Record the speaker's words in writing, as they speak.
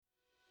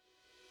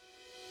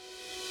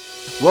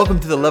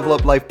Welcome to the Level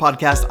Up Life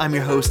podcast. I'm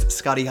your host,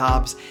 Scotty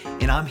Hobbs,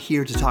 and I'm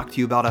here to talk to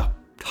you about a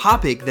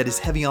topic that is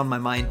heavy on my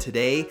mind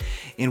today.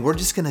 And we're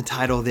just going to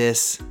title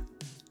this,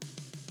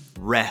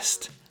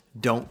 Rest,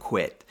 Don't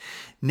Quit.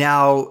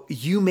 Now,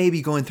 you may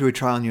be going through a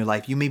trial in your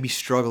life. You may be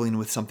struggling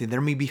with something.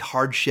 There may be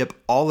hardship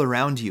all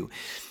around you.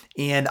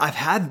 And I've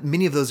had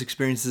many of those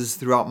experiences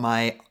throughout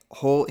my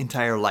whole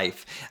entire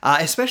life,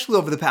 especially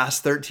over the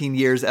past 13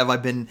 years as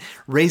I've been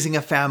raising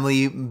a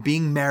family,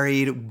 being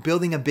married,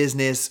 building a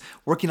business,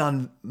 working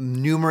on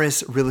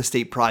numerous real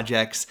estate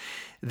projects.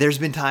 There's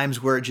been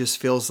times where it just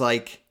feels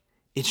like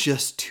it's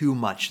just too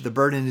much. The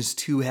burden is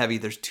too heavy.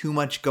 There's too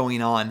much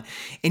going on.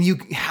 And you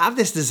have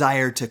this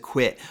desire to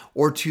quit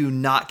or to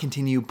not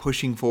continue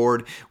pushing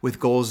forward with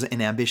goals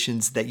and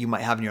ambitions that you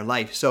might have in your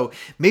life. So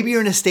maybe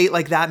you're in a state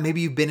like that. Maybe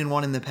you've been in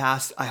one in the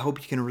past. I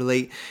hope you can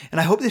relate. And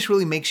I hope this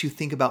really makes you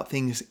think about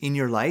things in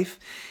your life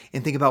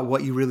and think about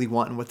what you really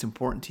want and what's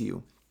important to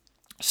you.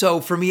 So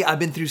for me, I've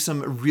been through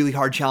some really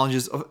hard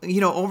challenges,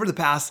 over the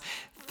past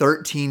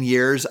 13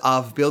 years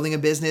of building a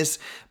business.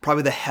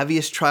 Probably the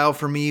heaviest trial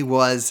for me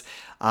was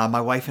my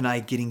wife and I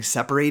getting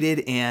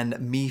separated and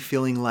me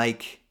feeling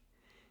like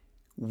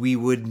we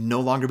would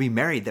no longer be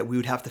married, that we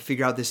would have to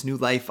figure out this new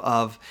life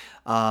of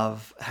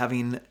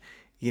having,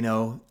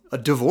 a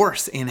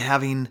divorce and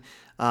having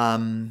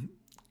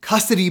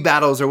custody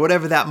battles or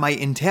whatever that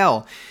might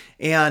entail.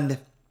 And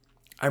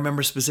I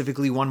remember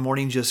specifically one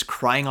morning just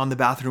crying on the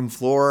bathroom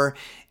floor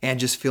and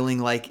just feeling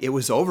like it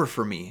was over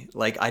for me.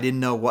 Like I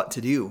didn't know what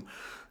to do.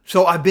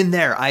 So I've been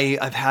there.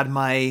 I've had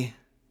my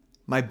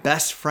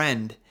best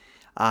friend,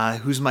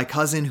 who's my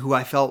cousin, who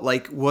I felt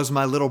like was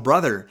my little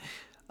brother,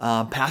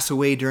 pass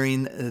away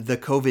during the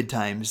COVID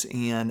times.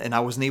 And I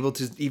wasn't able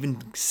to even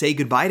say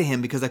goodbye to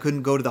him because I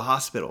couldn't go to the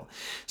hospital.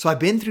 So I've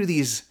been through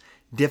these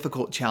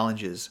difficult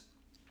challenges,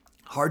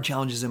 hard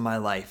challenges in my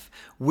life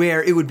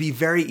where it would be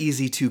very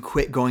easy to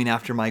quit going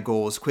after my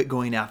goals, quit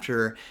going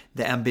after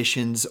the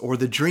ambitions or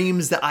the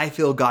dreams that I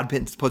feel God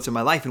puts in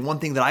my life. And one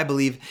thing that I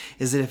believe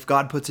is that if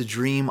God puts a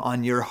dream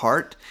on your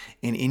heart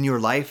and in your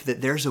life,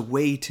 that there's a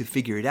way to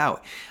figure it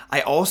out.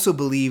 I also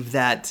believe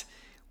that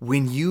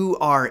when you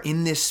are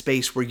in this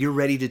space where you're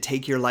ready to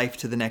take your life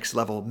to the next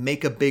level,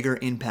 make a bigger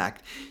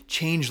impact,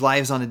 change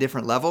lives on a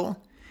different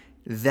level,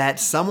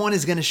 that someone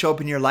is going to show up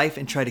in your life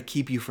and try to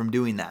keep you from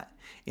doing that.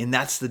 And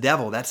that's the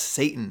devil. That's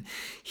Satan.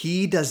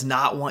 He does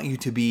not want you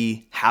to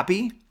be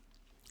happy.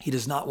 He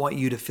does not want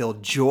you to feel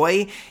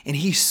joy. And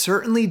he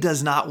certainly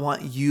does not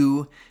want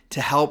you to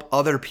help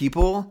other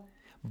people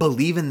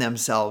believe in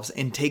themselves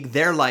and take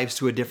their lives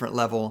to a different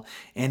level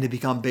and to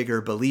become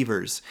bigger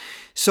believers.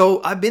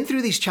 So I've been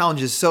through these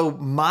challenges. So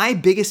my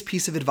biggest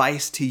piece of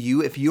advice to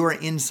you, if you are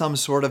in some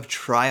sort of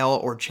trial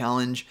or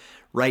challenge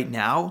right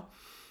now,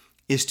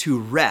 is to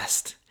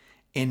rest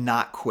and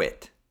not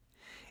quit.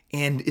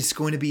 And it's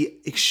going to be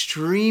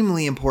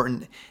extremely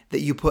important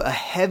that you put a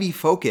heavy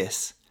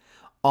focus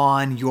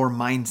on your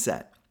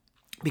mindset.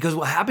 Because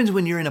what happens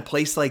when you're in a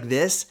place like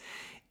this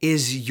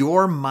is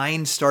your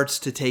mind starts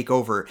to take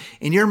over.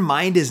 And your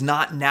mind is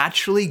not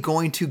naturally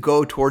going to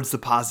go towards the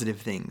positive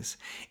things.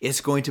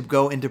 It's going to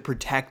go into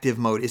protective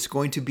mode. It's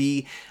going to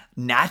be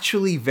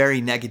naturally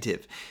very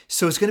negative.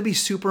 So it's going to be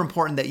super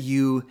important that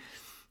you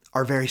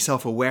are very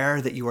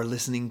self-aware, that you are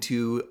listening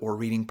to or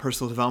reading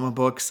personal development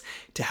books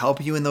to help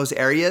you in those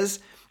areas,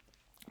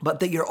 but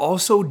that you're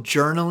also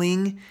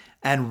journaling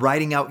and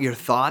writing out your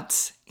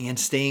thoughts and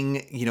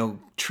staying,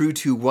 true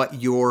to what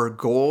your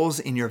goals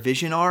and your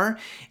vision are,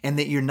 and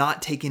that you're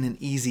not taking an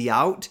easy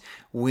out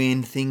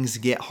when things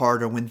get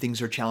hard or when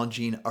things are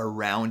challenging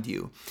around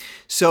you.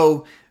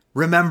 So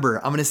remember,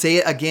 I'm going to say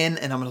it again,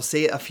 and I'm going to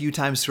say it a few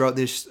times throughout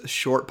this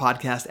short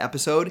podcast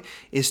episode,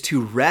 is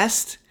to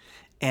rest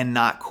and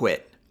not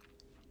quit.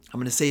 I'm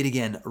going to say it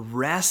again,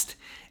 rest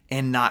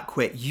and not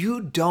quit.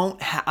 I'm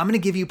going to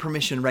give you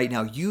permission right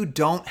now. You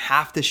don't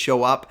have to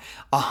show up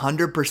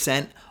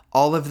 100%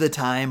 all of the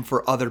time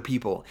for other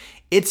people.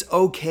 It's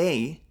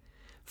okay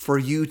for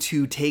you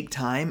to take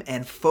time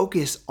and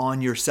focus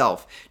on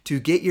yourself, to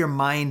get your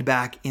mind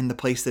back in the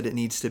place that it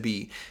needs to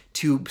be,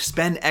 to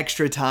spend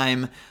extra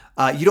time.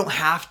 You don't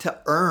have to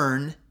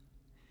earn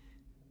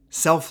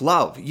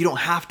self-love. You don't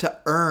have to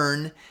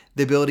earn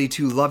the ability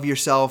to love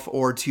yourself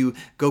or to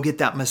go get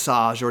that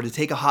massage or to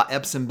take a hot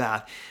Epsom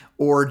bath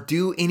or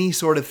do any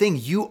sort of thing.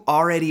 You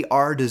already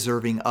are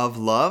deserving of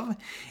love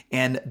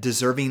and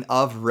deserving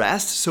of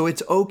rest. So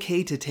it's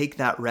okay to take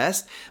that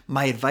rest.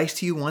 My advice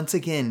to you once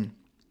again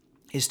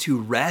is to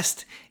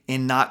rest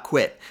and not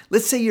quit.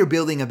 Let's say you're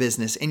building a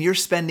business and you're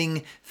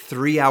spending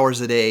 3 hours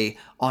a day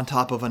on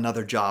top of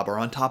another job or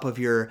on top of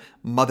your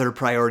mother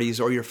priorities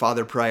or your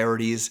father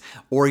priorities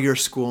or your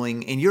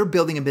schooling, and you're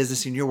building a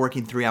business and you're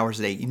working 3 hours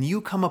a day and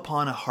you come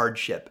upon a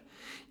hardship.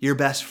 Your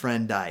best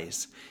friend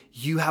dies.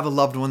 You have a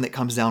loved one that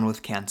comes down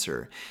with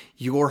cancer.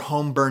 Your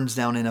home burns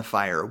down in a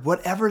fire.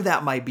 Whatever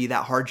that might be,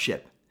 that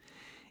hardship.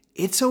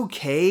 It's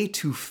okay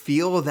to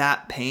feel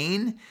that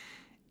pain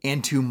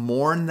and to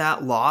mourn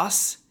that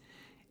loss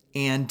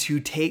and to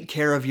take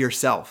care of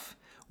yourself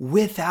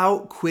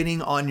without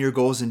quitting on your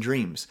goals and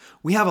dreams.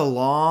 We have a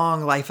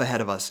long life ahead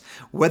of us.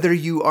 Whether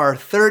you are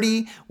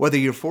 30, whether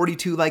you're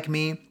 42 like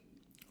me,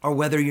 or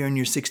whether you're in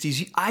your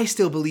 60s, I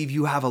still believe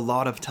you have a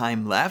lot of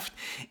time left,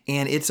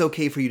 and it's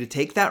okay for you to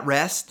take that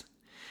rest,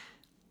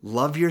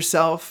 love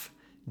yourself,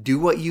 do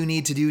what you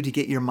need to do to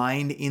get your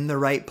mind in the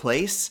right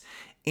place,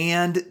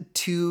 and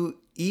to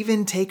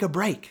even take a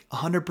break,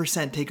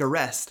 100% take a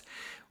rest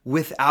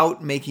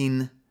without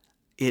making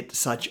it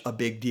such a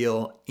big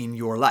deal in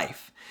your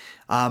life.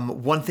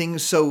 One thing,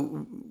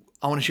 so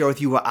I want to share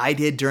with you what I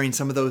did during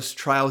some of those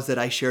trials that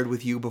I shared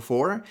with you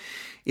before,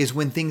 is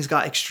when things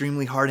got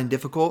extremely hard and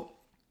difficult.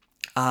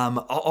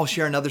 I'll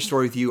share another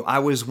story with you. I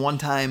was one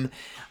time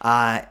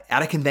at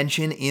a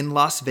convention in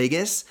Las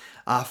Vegas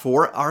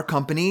for our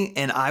company,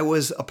 and I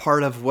was a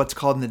part of what's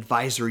called an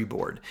advisory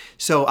board.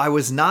 So I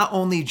was not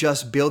only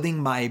just building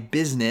my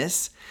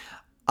business,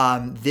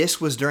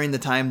 this was during the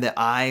time that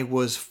I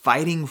was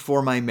fighting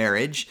for my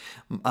marriage.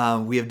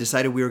 We have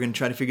decided we were going to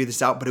try to figure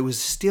this out, but it was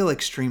still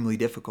extremely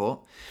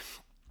difficult.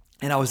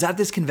 And I was at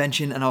this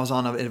convention and I was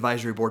on an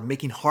advisory board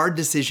making hard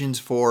decisions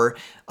for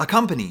a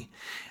company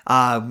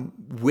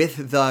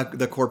with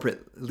the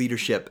corporate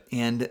leadership.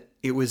 And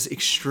it was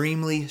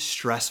extremely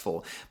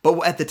stressful.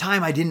 But at the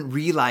time, I didn't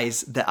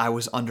realize that I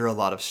was under a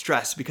lot of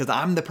stress because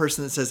I'm the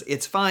person that says,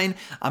 it's fine,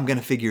 I'm going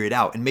to figure it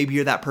out. And maybe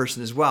you're that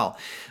person as well.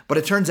 But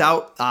it turns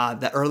out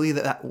that early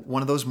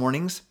one of those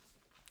mornings,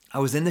 I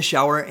was in the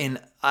shower and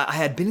I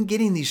had been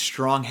getting these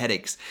strong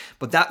headaches.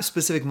 But that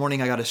specific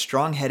morning, I got a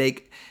strong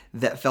headache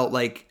that felt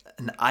like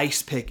an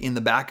ice pick in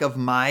the back of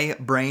my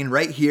brain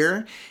right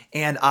here.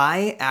 And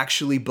I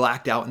actually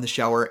blacked out in the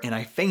shower and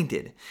I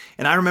fainted.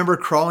 And I remember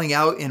crawling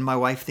out, and my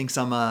wife thinks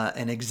I'm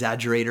an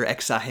exaggerator,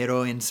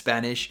 exagero in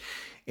Spanish.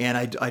 And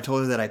I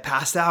told her that I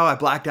passed out, I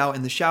blacked out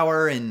in the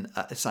shower, and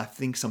so I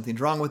think something's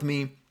wrong with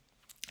me.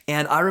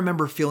 And I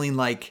remember feeling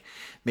like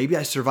maybe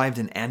I survived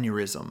an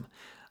aneurysm.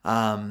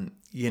 And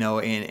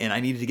I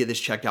needed to get this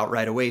checked out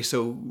right away.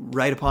 So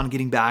right upon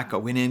getting back, I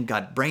went in,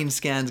 got brain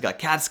scans, got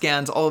CAT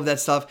scans, all of that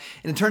stuff.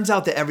 And it turns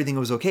out that everything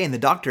was okay. And the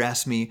doctor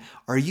asked me,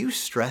 "Are you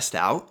stressed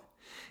out?"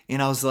 And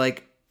I was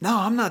like, "No,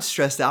 I'm not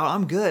stressed out.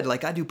 I'm good.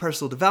 Like, I do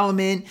personal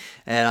development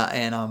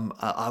and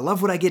I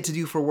love what I get to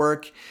do for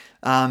work."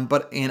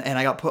 But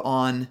I got put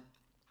on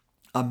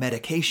a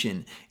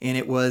medication, and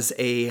it was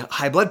a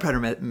high blood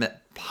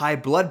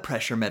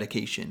pressure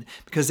medication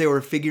because they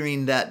were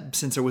figuring that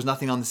since there was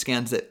nothing on the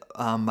scans that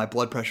my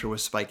blood pressure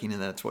was spiking,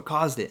 and that's what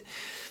caused it.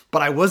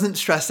 But I wasn't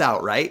stressed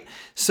out, right?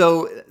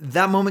 So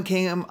that moment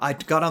came, I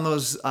got on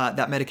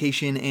that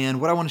medication, and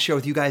what I want to share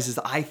with you guys is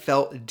I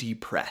felt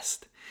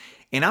depressed.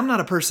 And I'm not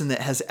a person that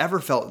has ever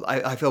felt,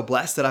 I feel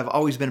blessed that I've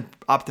always been an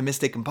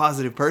optimistic and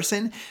positive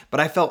person, but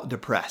I felt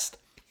depressed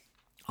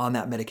on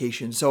that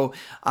medication. So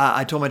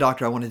I told my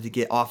doctor I wanted to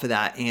get off of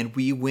that, and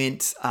we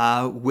went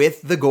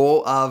with the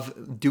goal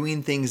of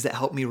doing things that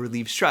help me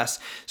relieve stress.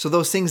 So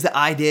those things that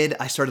I did,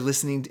 I started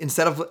listening,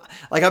 instead of,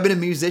 like, I've been a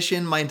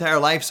musician my entire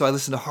life, so I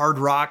listened to hard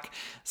rock,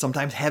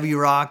 sometimes heavy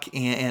rock,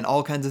 and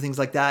all kinds of things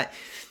like that.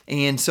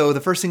 And so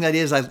the first thing I did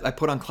is I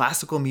put on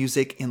classical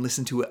music and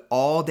listened to it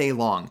all day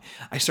long.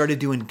 I started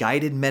doing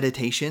guided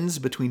meditations,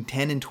 between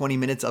 10 and 20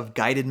 minutes of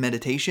guided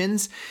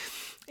meditations.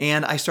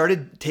 And I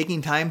started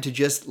taking time to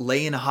just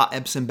lay in a hot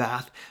Epsom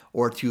bath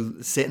or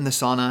to sit in the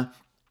sauna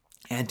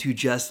and to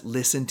just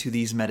listen to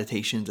these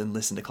meditations and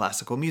listen to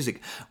classical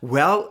music.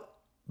 Well,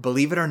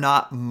 believe it or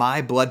not,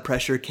 my blood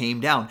pressure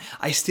came down.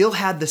 I still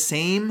had the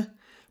same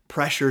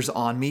pressures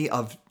on me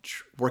of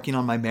working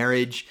on my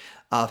marriage,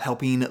 of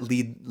helping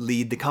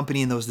lead the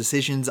company in those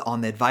decisions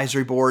on the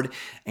advisory board,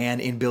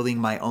 and in building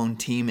my own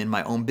team and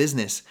my own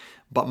business.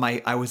 But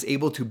I was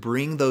able to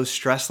bring those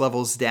stress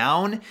levels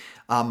down,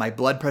 my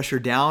blood pressure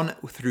down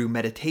through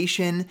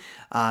meditation,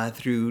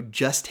 through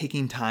just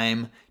taking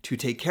time to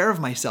take care of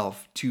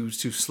myself, to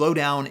slow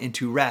down and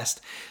to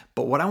rest.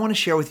 But what I want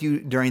to share with you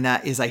during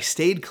that is I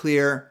stayed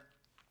clear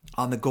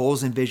on the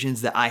goals and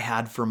visions that I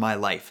had for my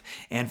life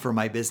and for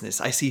my business.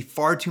 I see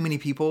far too many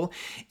people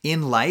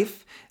in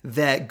life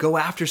that go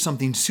after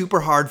something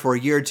super hard for a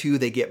year or two,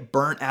 they get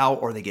burnt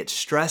out or they get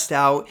stressed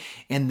out,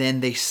 and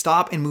then they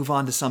stop and move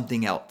on to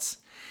something else.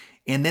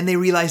 And then they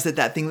realize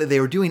that thing that they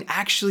were doing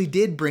actually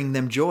did bring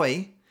them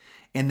joy,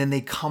 and then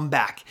they come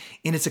back.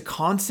 And it's a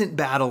constant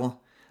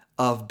battle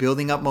of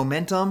building up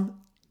momentum,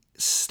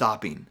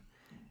 stopping,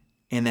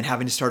 and then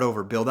having to start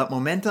over, build up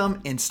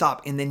momentum and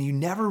stop. And then you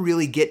never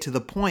really get to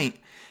the point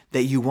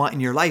that you want in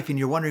your life. And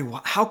you're wondering,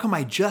 well, how come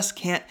I just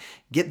can't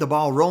get the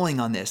ball rolling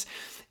on this?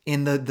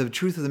 And the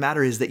truth of the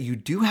matter is that you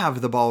do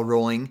have the ball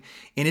rolling,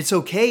 and it's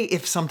okay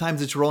if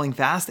sometimes it's rolling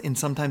fast and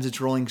sometimes it's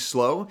rolling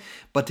slow,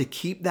 but to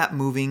keep that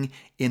moving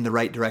in the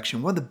right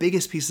direction. One of the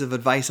biggest pieces of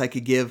advice I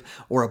could give,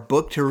 or a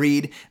book to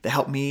read that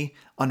helped me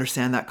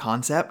understand that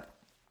concept,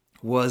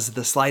 was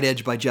The Slight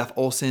Edge by Jeff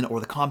Olson, or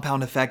The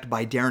Compound Effect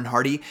by Darren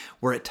Hardy,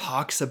 where it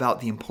talks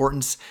about the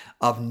importance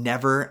of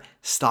never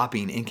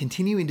stopping and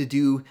continuing to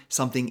do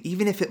something,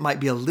 even if it might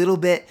be a little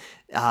bit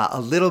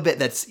a little bit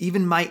that's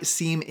even might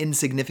seem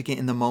insignificant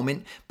in the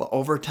moment, but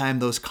over time,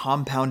 those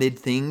compounded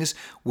things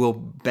will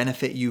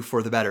benefit you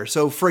for the better.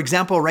 So for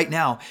example, right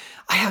now,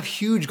 I have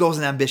huge goals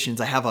and ambitions.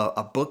 I have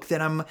a book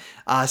that I'm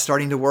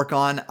starting to work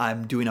on.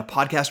 I'm doing a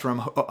podcast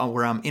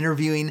where I'm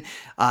interviewing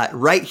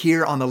right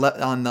here on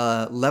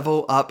the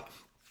Level Up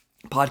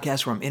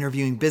podcast, where I'm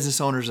interviewing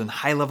business owners and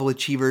high-level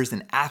achievers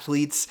and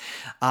athletes.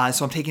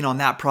 So I'm taking on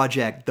that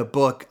project, the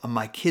book.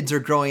 My kids are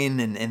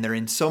growing and they're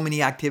in so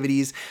many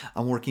activities.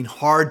 I'm working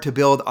hard to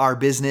build our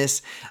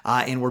business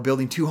and we're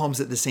building 2 homes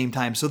at the same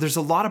time. So there's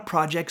a lot of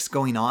projects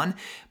going on,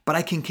 but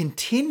I can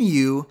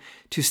continue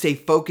to stay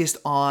focused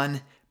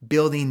on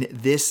building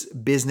this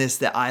business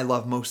that I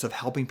love most, of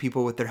helping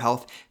people with their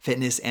health,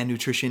 fitness, and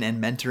nutrition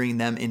and mentoring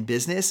them in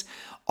business,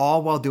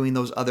 all while doing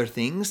those other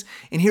things.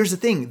 And here's the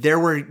thing, there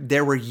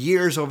were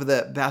years over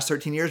the past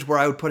 13 years where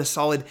I would put a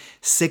solid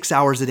 6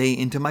 hours a day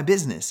into my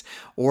business.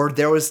 Or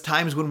there was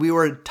times when we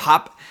were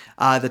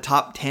the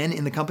top 10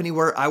 in the company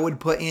where I would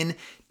put in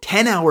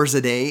 10 hours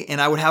a day and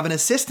I would have an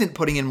assistant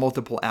putting in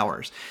multiple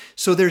hours.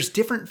 So there's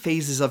different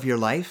phases of your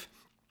life.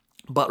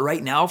 But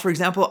right now, for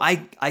example, I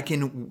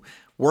can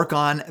work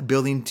on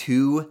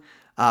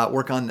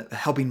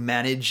helping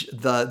manage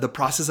the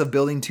process of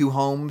building 2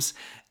 homes,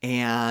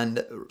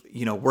 and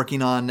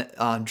working on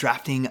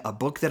drafting a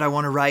book that I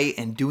want to write,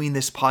 and doing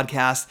this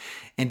podcast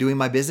and doing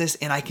my business.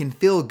 And I can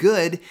feel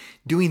good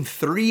doing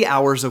 3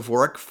 hours of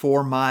work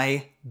for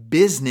my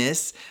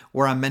business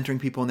where I'm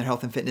mentoring people in their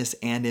health and fitness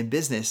and in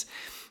business.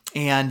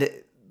 And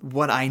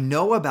what I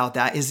know about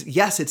that is,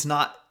 yes, it's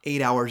not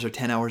 8 hours or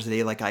 10 hours a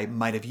day like I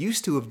might have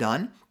used to have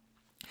done,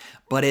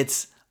 but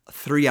it's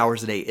 3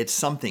 hours a day. It's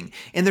something.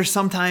 And there's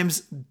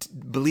sometimes,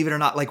 believe it or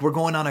not, like we're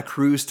going on a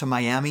cruise to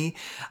Miami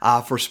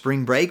for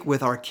spring break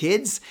with our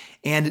kids.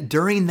 And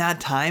during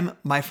that time,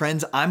 my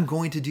friends, I'm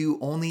going to do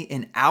only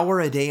an hour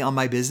a day on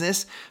my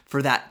business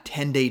for that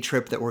 10-day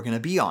trip that we're going to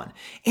be on.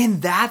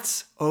 And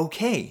that's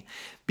okay,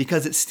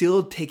 because it's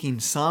still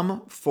taking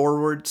some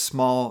forward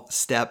small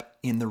step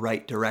in the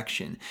right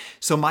direction.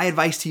 So my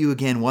advice to you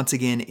once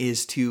again,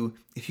 is to,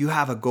 if you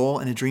have a goal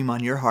and a dream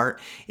on your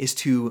heart, is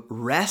to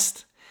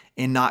rest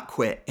and not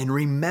quit. And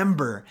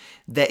remember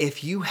that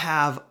if you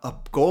have a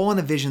goal and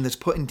a vision that's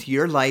put into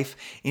your life,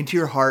 into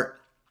your heart,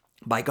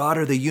 by God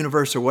or the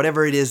universe or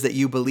whatever it is that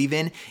you believe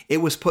in, it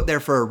was put there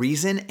for a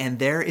reason, and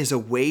there is a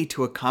way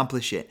to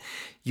accomplish it.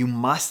 You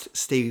must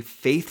stay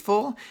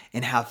faithful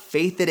and have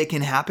faith that it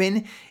can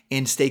happen,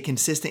 and stay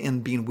consistent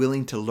in being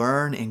willing to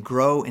learn and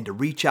grow and to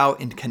reach out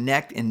and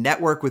connect and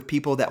network with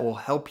people that will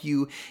help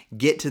you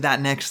get to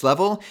that next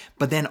level.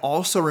 But then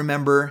also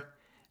remember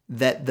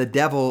that the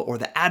devil or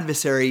the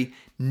adversary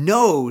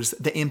knows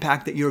the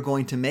impact that you're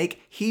going to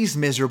make. He's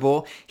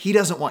miserable. He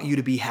doesn't want you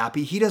to be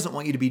happy. He doesn't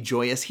want you to be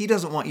joyous. He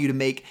doesn't want you to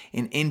make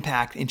an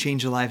impact and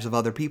change the lives of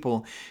other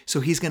people. So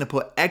he's going to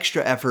put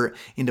extra effort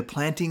into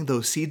planting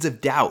those seeds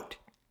of doubt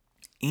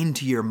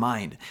into your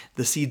mind,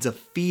 the seeds of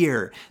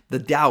fear, the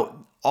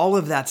doubt, all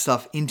of that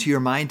stuff into your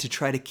mind to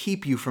try to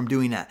keep you from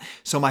doing that.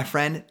 So my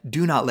friend,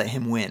 do not let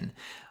him win.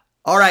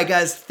 All right,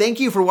 guys, thank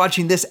you for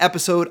watching this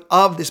episode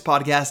of this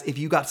podcast. If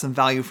you got some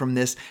value from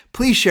this,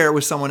 please share it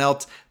with someone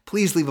else.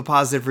 Please leave a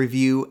positive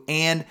review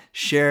and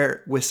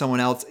share with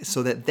someone else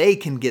so that they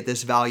can get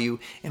this value.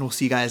 And we'll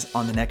see you guys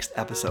on the next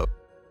episode.